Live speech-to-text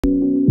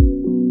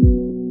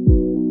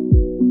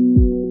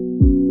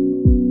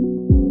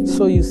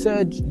So you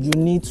said you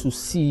need to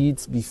see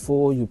it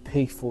before you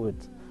pay for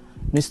it.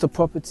 Mr.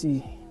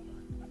 Property,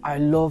 I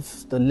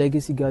love the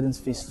Legacy Gardens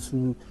Phase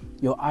 2.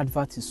 Your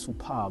advert is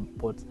superb,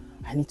 but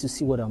I need to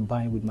see what I'm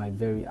buying with my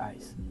very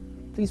eyes.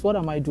 Please, what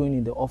am I doing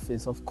in the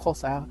office? Of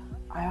course, I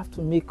have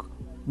to make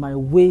my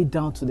way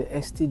down to the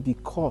estate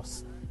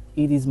because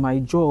it is my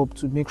job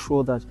to make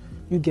sure that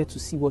you get to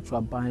see what you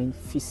are buying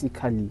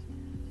physically.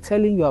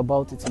 Telling you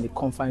about it in the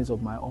confines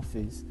of my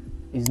office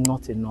is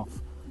not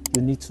enough.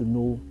 You need to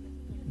know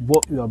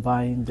what you are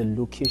buying, the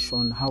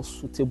location, how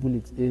suitable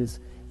it is.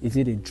 Is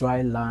it a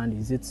dry land?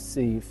 Is it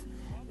safe?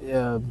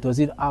 Does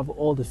it have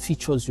all the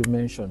features you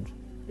mentioned?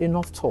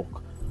 Enough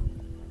talk.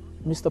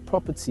 Mr.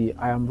 Property,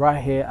 I am right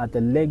here at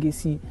the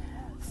Legacy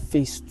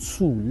Phase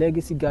 2,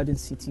 Legacy Garden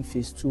City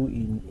Phase 2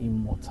 in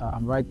Imota.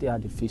 I'm right there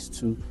at the Phase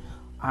 2.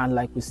 And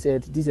like we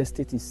said, this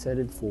estate is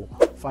selling for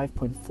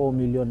 5.4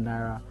 million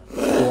naira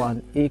for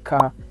an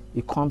acre.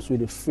 It comes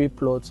with a free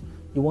plot.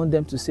 You want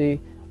them to say,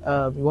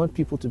 you want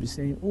people to be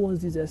saying, who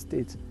owns this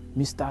estate?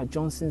 Mr.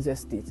 Johnson's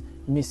estate,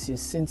 Mrs.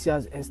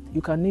 Cynthia's estate. You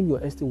can name your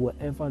estate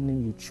whatever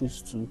name you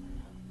choose to.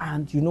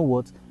 And you know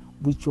what?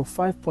 With your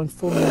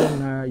 5.4 million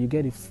naira, you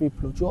get a free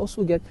plot. You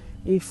also get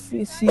a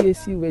free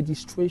CAC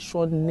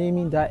registration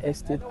naming that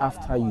estate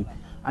after you.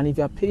 And if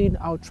you are paying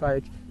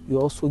outright, you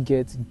also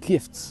get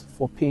gifts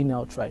for paying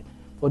outright.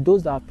 For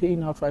those that are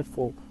paying outright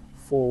for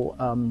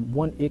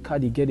 1 acre,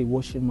 they get a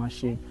washing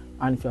machine.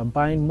 And if you are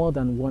buying more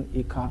than 1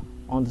 acre,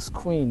 on the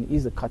screen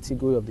is the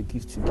category of the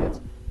gift you get.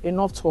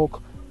 Enough talk.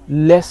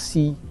 Let's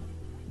see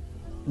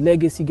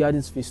Legacy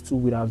Gardens Phase 2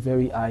 with our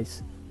very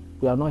eyes.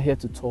 We are not here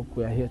to talk,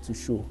 we are here to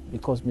show,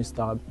 because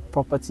Mr.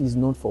 Property is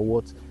known for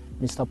what?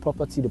 Mr.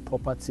 Property, the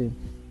proper team,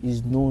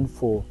 is known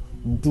for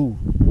do,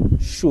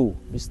 show.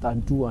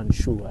 Mr. Do and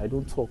show. I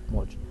don't talk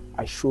much.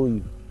 I show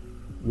you.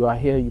 You are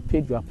here, you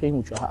are paying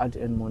with your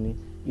hard-earned money.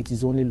 It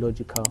is only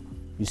logical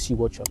you see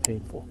what you're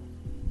paying for.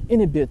 In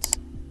a bit,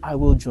 I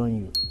will join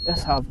you.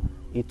 Let's have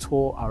a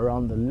tour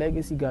around the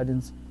Legacy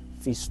Gardens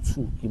Phase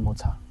 2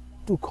 Imota.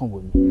 Do come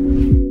with me.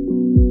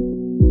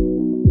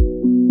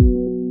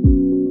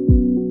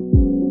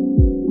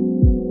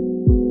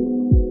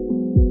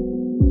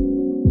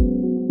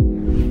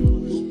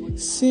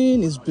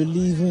 Seeing is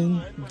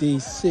believing, they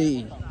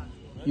say.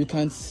 You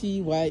can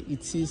see why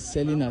it is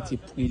selling at a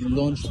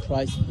pre-launch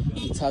price.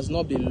 It has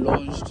not been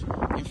launched.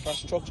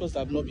 Infrastructures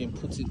have not been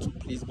put into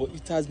place, but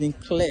it has been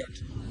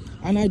cleared.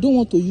 And I don't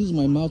want to use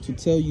my mouth to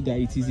tell you that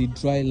it is a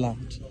dry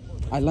land.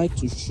 I like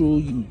to show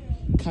you.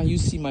 Can you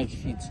see my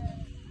feet?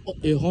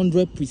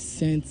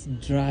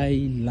 100%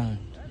 dry land.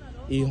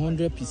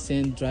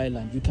 100% dry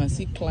land. You can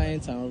see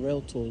clients and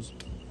realtors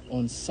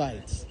on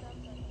site.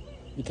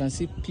 You can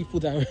see people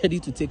that are ready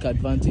to take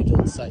advantage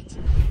on site.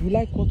 You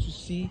like what you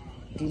see?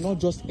 Do not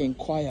just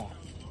inquire.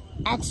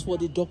 Ask for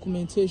the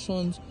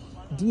documentations.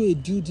 Do a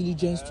due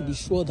diligence to be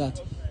sure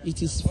that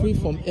it is free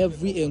from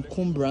every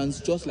encumbrance,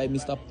 just like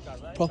Mr.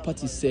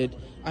 Property said.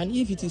 And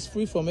if it is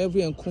free from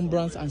every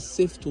encumbrance and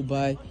safe to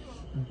buy,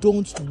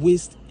 don't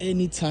waste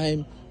any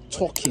time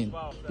talking,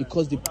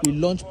 because the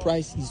pre-launch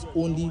price is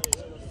only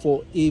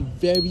for a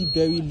very,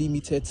 very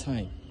limited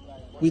time.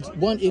 With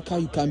 1 acre,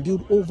 you can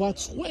build over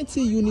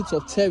 20 units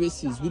of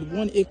terraces. With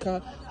 1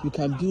 acre, you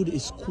can build a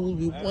school.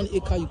 With 1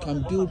 acre, you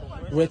can build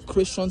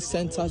recreation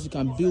centers. You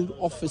can build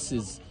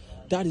offices.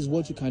 That is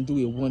what you can do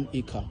with 1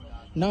 acre.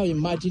 Now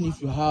imagine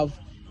if you have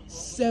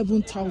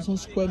 7,000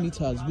 square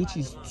meters, which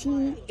is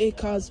 2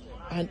 acres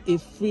and a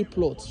free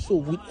plot. So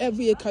with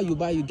every acre you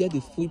buy, you get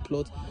a free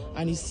plot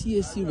and a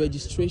CAC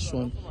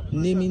registration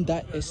naming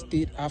that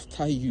estate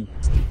after you.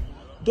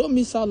 Don't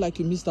miss out like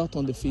you missed out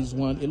on the Phase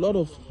 1. A lot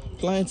of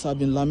clients have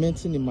been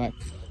lamenting in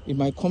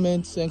my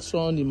comment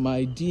section, in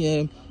my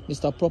DM,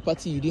 Mr.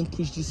 Property, you didn't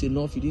push this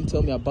enough, you didn't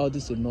tell me about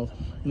this enough.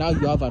 Now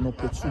you have an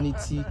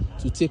opportunity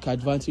to take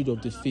advantage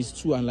of the Phase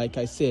 2. And like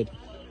I said,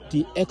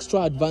 the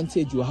extra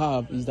advantage you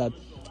have is that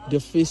the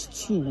Phase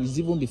 2 is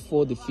even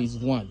before the Phase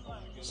 1.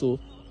 So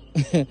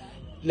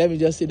let me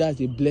just say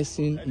that's a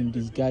blessing in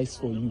disguise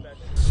for you.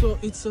 So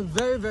it's a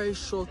very, very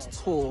short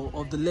tour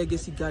of the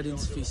Legacy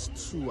Gardens Phase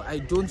 2. I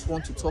don't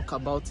want to talk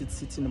about it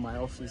sitting in my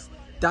office.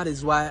 That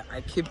is why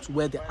I kept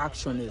where the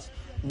action is,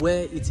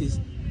 where it is.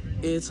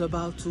 It's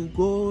about to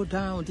go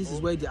down. This is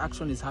where the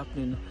action is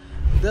happening.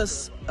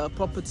 This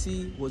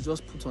property was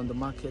just put on the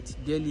market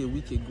barely a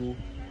week ago,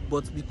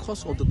 but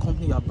because of the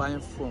company you are buying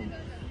from,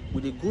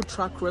 with a good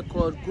track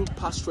record, good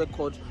past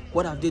record,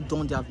 what have they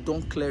done? They have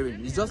done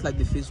clearing. It's just like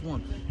the Phase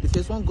 1. The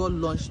Phase 1 got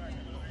launched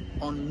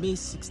on May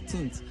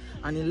 16th,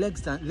 and in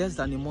less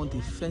than a month,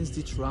 they fenced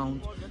it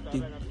round.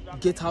 The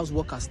gatehouse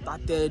work has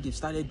started. They've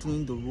started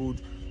doing the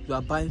road. You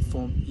are buying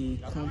from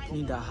a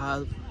company that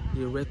has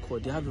a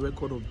record. They have a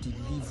record of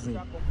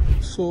delivering.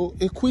 So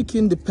a quick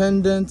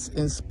independent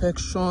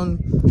inspection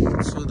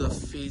to the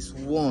Phase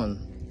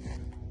 1.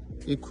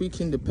 A quick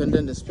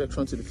independent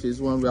inspection to the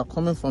Phase 1. We are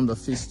coming from the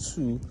Phase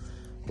 2,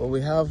 but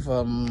we have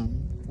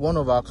one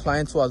of our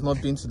clients who has not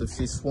been to the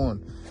Phase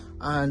 1.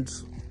 And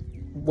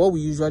what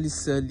we usually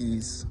sell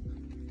is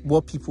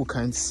what people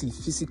can see,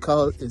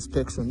 physical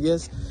inspection.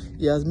 Yes,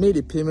 he has made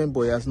a payment,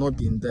 but he has not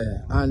been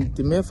there. And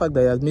the mere fact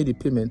that he has made a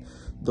payment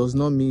does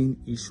not mean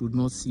he should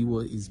not see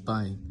what he's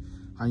buying.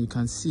 And you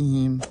can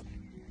see him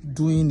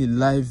doing a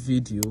live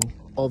video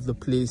of the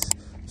place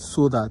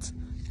so that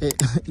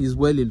he's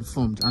well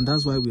informed. And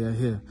that's why we are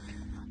here.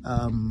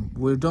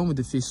 We're done with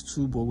the phase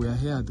 2, but we are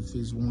here at the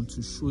phase 1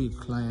 to show a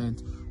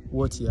client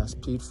what he has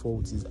paid for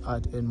with his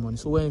hard-earned money.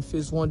 So we're in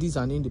phase 1. This is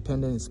an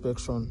independent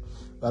inspection.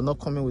 We are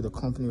not coming with a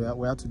company.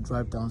 We have to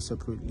drive down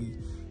separately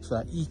so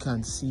that he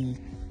can see,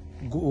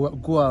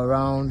 go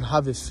around,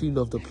 have a feel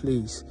of the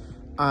place.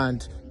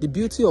 And the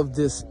beauty of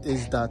this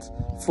is that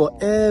for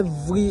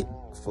every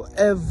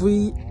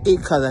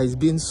acre that is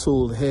being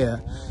sold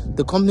here,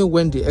 the company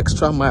went the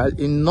extra mile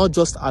in not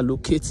just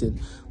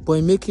allocating, but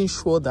in making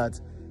sure that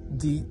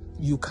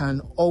you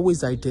can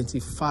always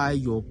identify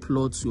your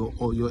plots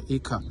or your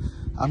acre.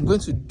 I'm going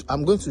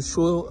to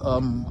show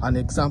an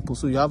example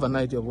so you have an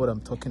idea of what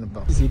I'm talking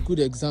about. It's a good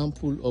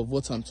example of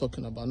what I'm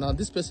talking about. Now,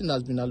 this person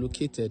has been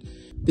allocated.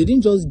 They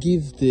didn't just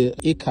give the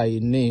acre a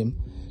name.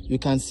 You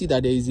can see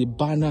that there is a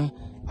banner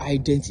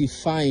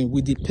identifying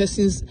with the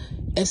person's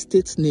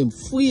estate name.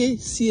 Free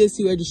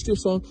CAC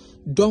registration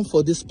done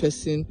for this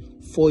person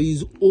for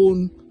his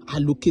own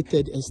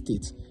allocated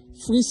estate.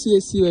 Free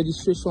CAC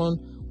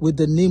registration with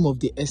the name of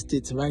the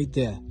estate right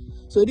there.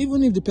 So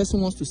even if the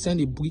person wants to send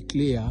a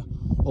bricklayer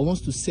or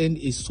wants to send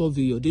a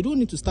surveyor, they don't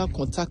need to start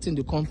contacting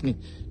the company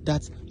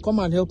that come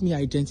and help me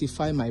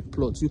identify my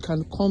plots. You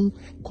can come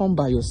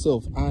by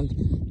yourself. And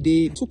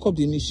they took up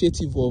the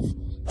initiative of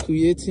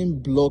creating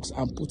blocks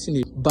and putting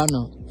a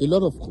banner. A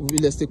lot of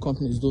real estate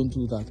companies don't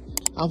do that.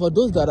 And for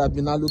those that have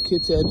been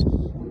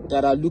allocated,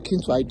 that are looking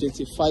to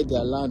identify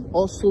their land,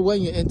 also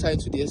when you enter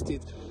into the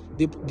estate,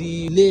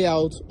 the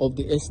layout of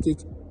the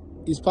estate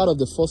is part of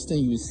the first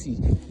thing you will see.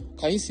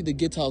 Can you see the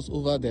gatehouse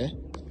over there?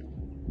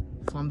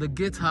 From the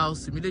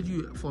gatehouse,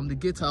 immediately from the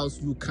gatehouse,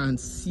 you can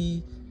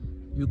see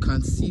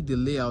the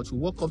layout. You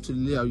walk up to the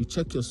layout, you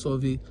check your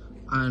survey,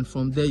 and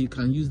from there you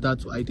can use that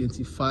to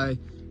identify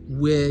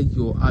where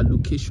your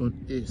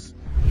allocation is.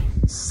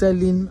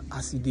 Selling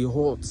as it is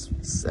hot,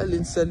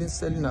 selling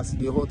as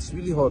it is hot. It's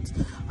really hot,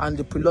 and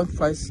the pre-launch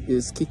price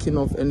is kicking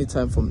off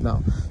anytime from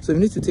now, so you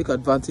need to take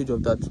advantage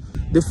of that.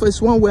 The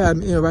first one where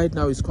I'm in right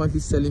now is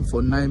currently selling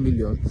for 9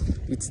 million.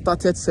 It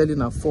started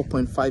selling at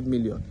 4.5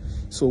 million.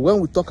 So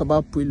when we talk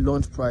about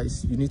pre-launch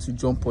price, you need to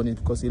jump on it,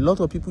 because a lot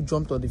of people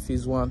jumped on the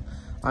phase 1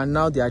 and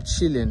now they are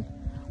chilling.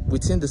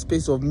 Within the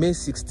space of May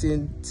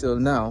 16 till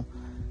now,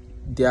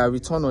 their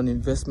return on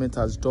investment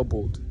has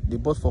doubled. They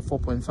bought for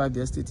 4.5,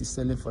 the estate is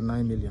selling for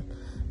 9 million.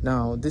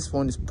 Now this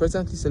one is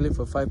presently selling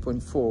for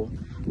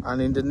 5.4,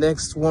 and in the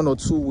next 1 or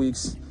 2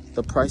 weeks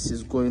the price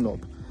is going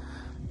up.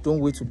 Don't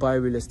wait to buy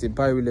real estate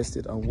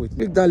and wait.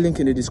 Click that link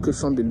in the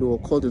description below or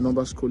call the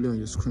number scrolling on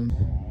your screen.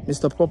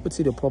 Mr.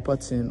 Property, the proper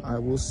thing. I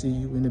will see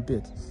you in a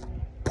bit.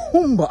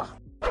 Pumba!